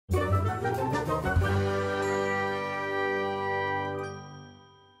Hello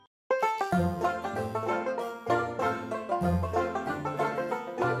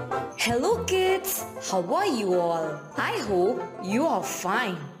kids, how are you all? I hope you are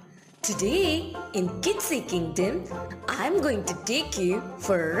fine. Today in Kidzy Kingdom, I'm going to take you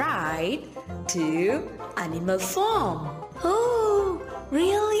for a ride to Animal Farm. Oh,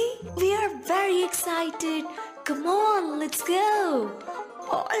 really? We are very excited. Come on, let's go.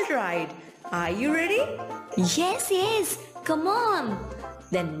 Alright, are you ready? Yes, come on.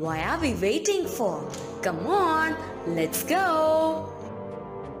 Then why are we waiting for? Come on, let's go.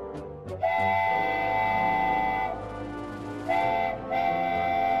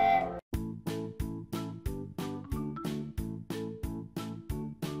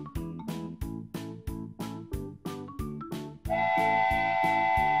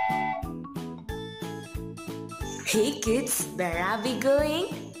 Hey kids, where are we going?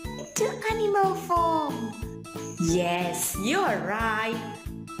 To Animal Farm. Yes, you're right.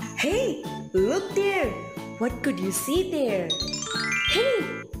 Hey, look there. What could you see there? Hey,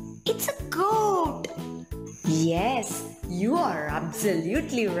 it's a goat. Yes, you are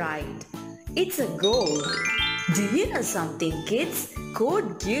absolutely right. It's a goat. Do you know something, kids?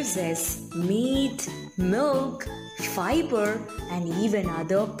 Goat gives us meat, milk, fiber, and even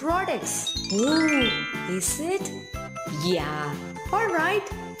other products. Ooh, is it? Yeah. Alright,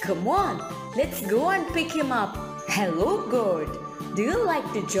 come on. Let's go and pick him up. Hello, goat. Do you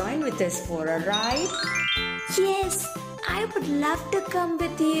like to join with us for a ride? Yes, I would love to come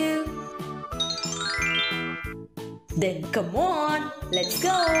with you. Then come on, let's go.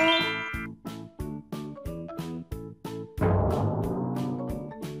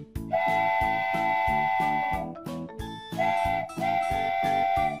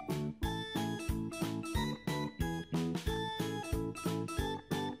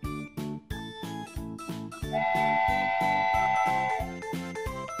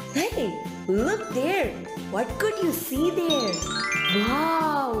 Hey, look there. What could you see there?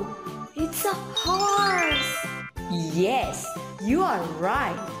 Wow, it's a horse. Yes, you are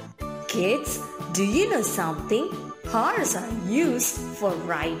right. Kids, do you know something? Horses are used for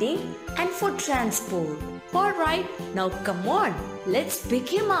riding and for transport. Alright, now come on, let's pick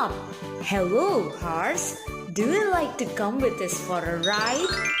him up. Hello, horse. Do you like to come with us for a ride?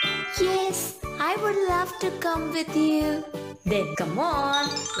 Yes, I would love to come with you. Then come on,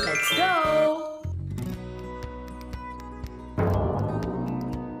 let's go.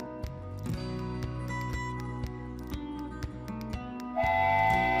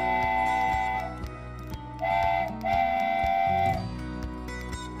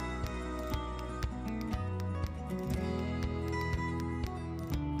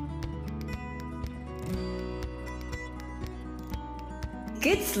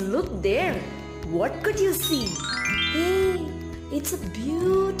 Kids, look there. What could you see? Hey, it's a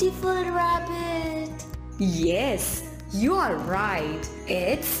beautiful rabbit. Yes, you are right.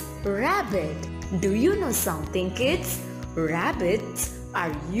 It's rabbit. Do you know something, kids? Rabbits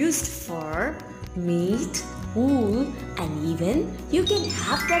are used for meat, wool, and even you can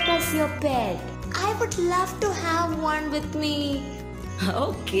have that as your pet. I would love to have one with me.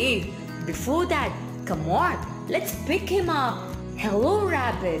 Okay, before that, come on, let's pick him up. Hello,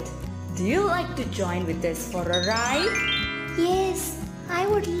 rabbit. Do you like to join with us for a ride? Yes, I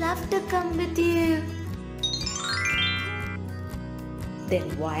would love to come with you.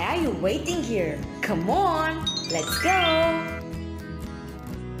 Then why are you waiting here? Come on, let's go.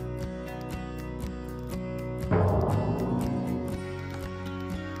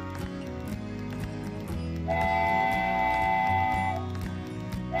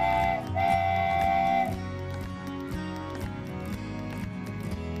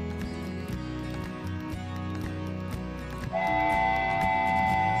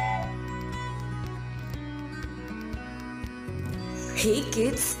 Hey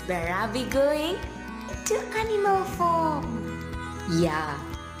kids, where are we going? To Animal Farm. Yeah,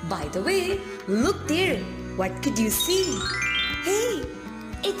 by the way, look there. What could you see? Hey,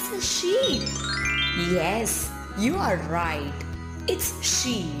 it's a sheep. Yes, you are right. It's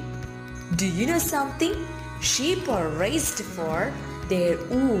sheep. Do you know something? Sheep are raised for their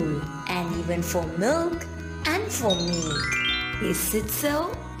wool and even for milk and for meat. Is it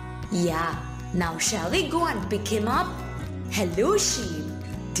so? Yeah. Now shall we go and pick him up? Hello sheep.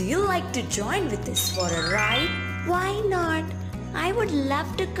 Do you like to join with us for a ride? Why not? I would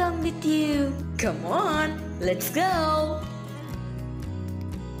love to come with you. Come on, let's go.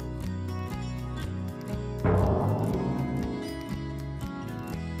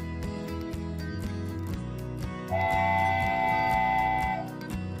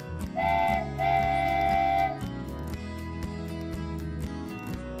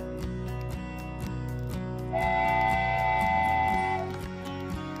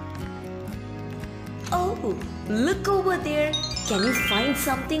 look over there. Can you find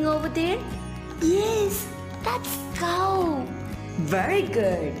something over there? Yes, that's cow. Very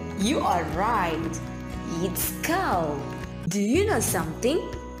good. You are right. It's cow. Do you know something?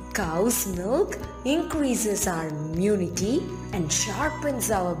 Cow's milk increases our immunity and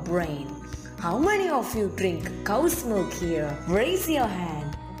sharpens our brain. How many of you drink cow's milk here? Raise your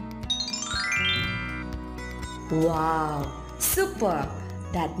hand. Wow, super.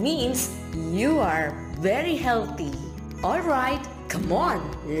 That means you are very healthy. Alright, come on,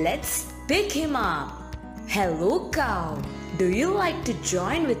 let's pick him up. Hello cow, do you like to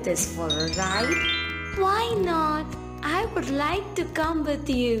join with us for a ride? Why not? I would like to come with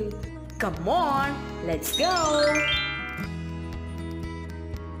you. Come on, let's go.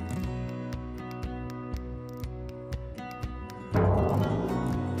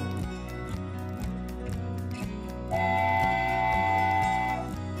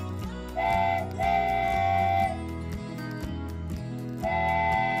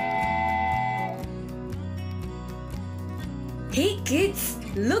 Hey kids,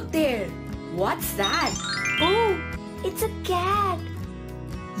 look there. What's that? Oh, it's a cat.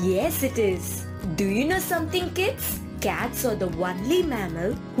 Yes, it is. Do you know something, kids? Cats are the only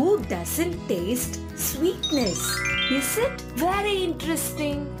mammal who doesn't taste sweetness. Is it? Very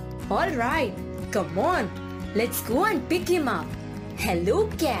interesting. Alright, come on. Let's go and pick him up. Hello,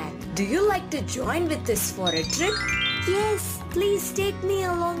 cat. Do you like to join with us for a trip? Yes, please take me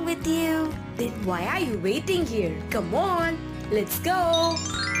along with you. Then why are you waiting here? Come on, let's go.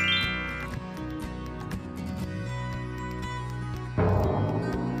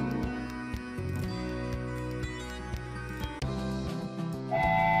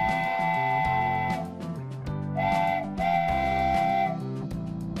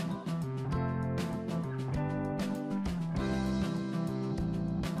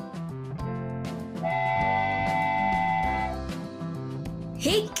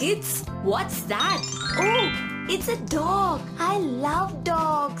 Hey kids, what's that? Oh, it's a dog. I love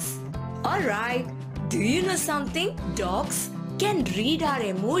dogs. Alright, do you know something? Dogs can read our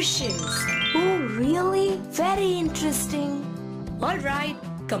emotions. Oh, really? Very interesting. Alright,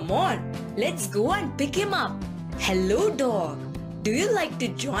 come on. Let's go and pick him up. Hello dog. Do you like to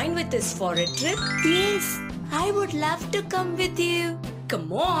join with us for a trip? Yes, I would love to come with you.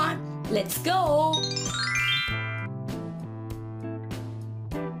 Come on, let's go.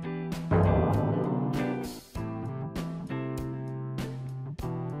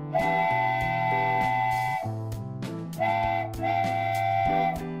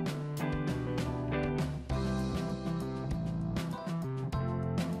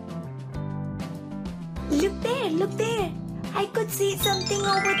 Look there. I could see something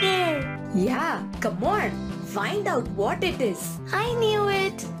over there. Yeah, come on. Find out what it is. I knew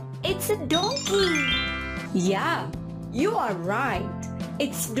it. It's a donkey. Yeah, you are right.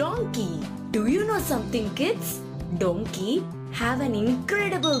 It's donkey. Do you know something, kids? Donkey have an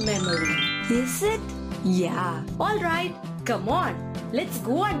incredible memory. Is it? Yeah. Alright, come on. Let's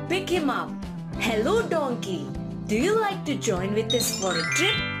go and pick him up. Hello, donkey. Do you like to join with us for a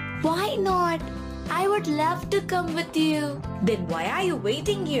trip? Why not? I would love to come with you. Then why are you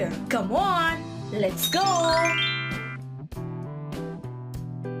waiting here? Come on, let's go.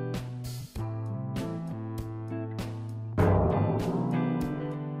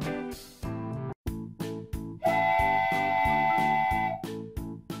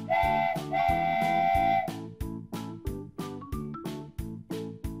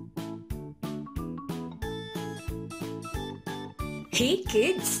 Hey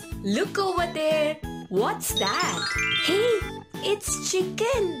kids, look over there. What's that? Hey, it's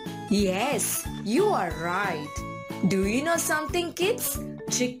chicken. Yes, you are right. Do you know something, kids?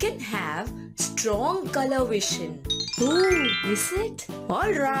 Chicken have strong color vision. Oh, is it?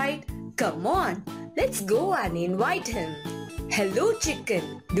 Alright, come on. Let's go and invite him. Hello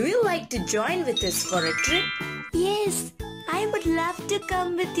chicken. Do you like to join with us for a trip? Yes, I would love to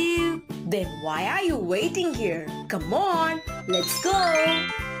come with you. Then why are you waiting here? Come on, let's go.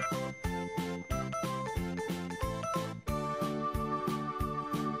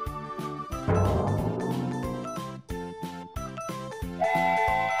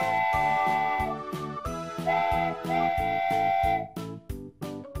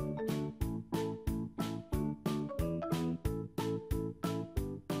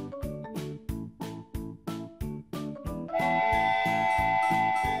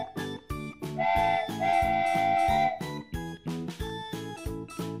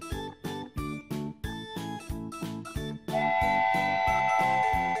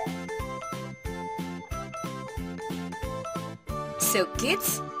 So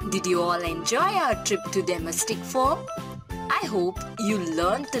kids, Did you all enjoy our trip to domestic farm? I hope you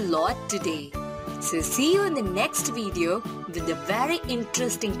learned a lot today. So see you in the next video with a very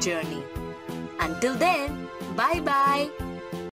interesting journey. Until then, bye-bye.